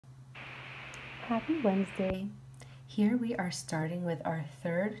Happy Wednesday! Here we are starting with our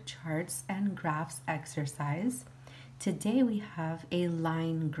third charts and graphs exercise. Today we have a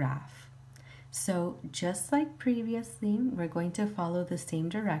line graph. So just like previously, we're going to follow the same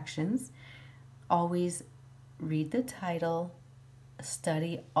directions. Always read the title,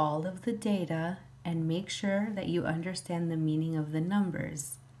 study all of the data, and make sure that you understand the meaning of the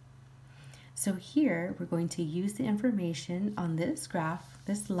numbers. So here we're going to use the information on this graph,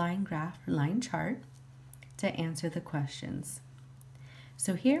 this line graph, line chart, to answer the questions.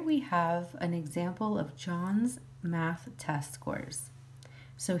 So here we have an example of John's math test scores.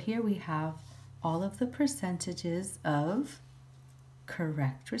 So here we have all of the percentages of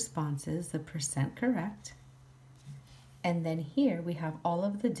correct responses, the percent correct. And then here we have all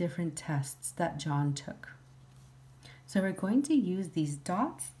of the different tests that John took. So we're going to use these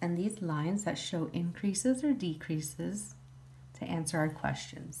dots and these lines that show increases or decreases to answer our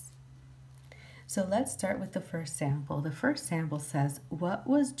questions. So let's start with the first sample. The first sample says, what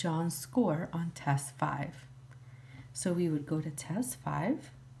was John's score on test 5? So we would go to test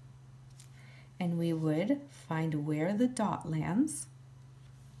 5 and we would find where the dot lands,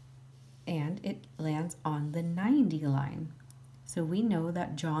 and it lands on the 90 line. So we know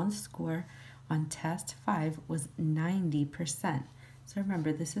that John's score on test 5 was 90%. So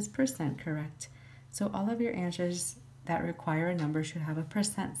remember, this is percent correct. So all of your answers that require a number should have a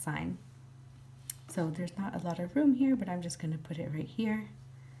percent sign. So there's not a lot of room here, but I'm just going to put it right here.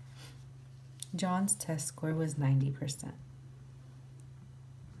 John's test score was 90%.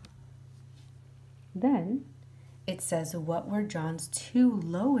 Then it says, what were John's 2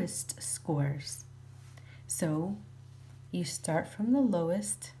 lowest scores? So you start from the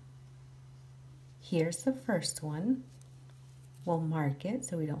lowest. Here's the first one. We'll mark it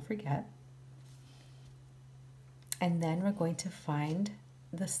so we don't forget. And then we're going to find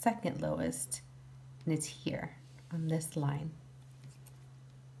the second lowest, and it's here on this line.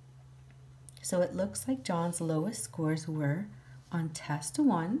 So it looks like John's lowest scores were on test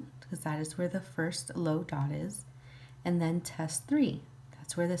 1, because that is where the first low dot is, and then test 3,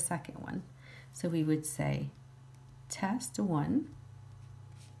 that's where the second one. So we would say test 1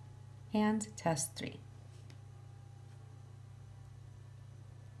 and test 3.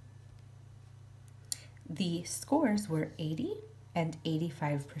 The scores were 80 and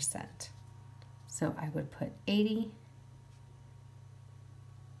 85%. So I would put 80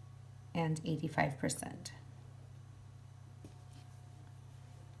 and 85%.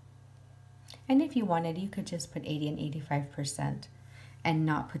 And if you wanted, you could just put 80 and 85% and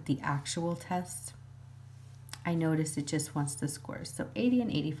not put the actual test. I noticed it just wants the scores, so 80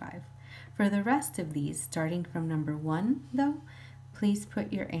 and 85. For the rest of these, starting from number 1, though, please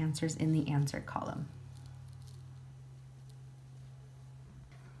put your answers in the answer column.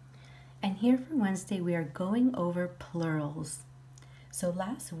 And here for Wednesday, we are going over plurals. So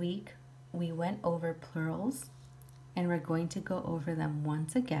last week, we went over plurals, and we're going to go over them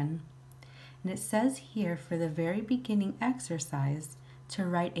once again. And it says here for the very beginning exercise to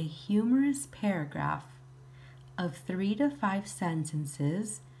write a humorous paragraph of 3 to 5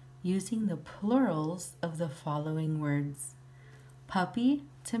 sentences using the plurals of the following words: puppy,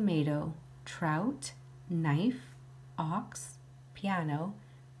 tomato, trout, knife, ox, piano,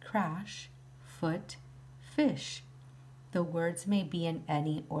 crash, foot, fish. The words may be in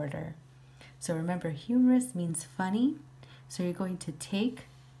any order. So remember, humorous means funny. So you're going to take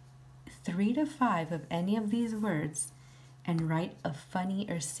 3 to 5 of any of these words and write a funny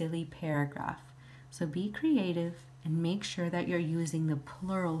or silly paragraph. So be creative and make sure that you're using the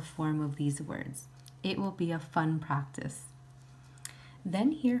plural form of these words. It will be a fun practice.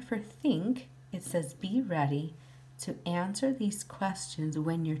 Then here for think, it says be ready to answer these questions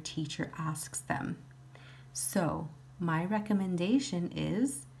when your teacher asks them. So my recommendation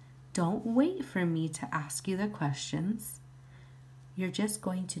is don't wait for me to ask you the questions. You're just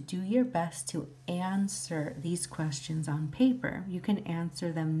going to do your best to answer these questions on paper. You can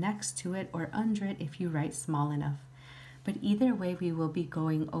answer them next to it or under it if you write small enough. But either way, we will be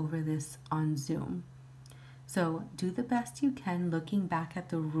going over this on Zoom. So do the best you can looking back at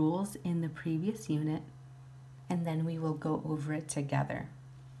the rules in the previous unit, and then we will go over it together.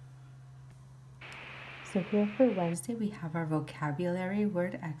 So here for Wednesday, we have our vocabulary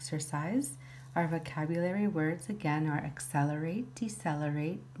word exercise. Our vocabulary words again are accelerate,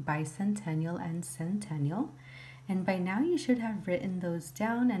 decelerate, bicentennial, and centennial. And by now you should have written those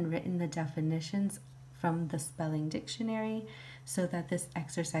down and written the definitions from the spelling dictionary so that this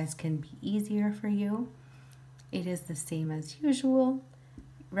exercise can be easier for you. It is the same as usual,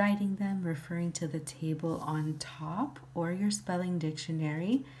 writing them, referring to the table on top or your spelling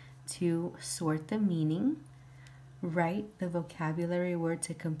dictionary to sort the meaning, write the vocabulary word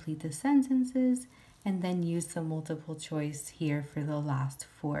to complete the sentences, and then use the multiple choice here for the last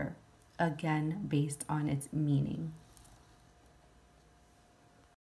four, again based on its meaning.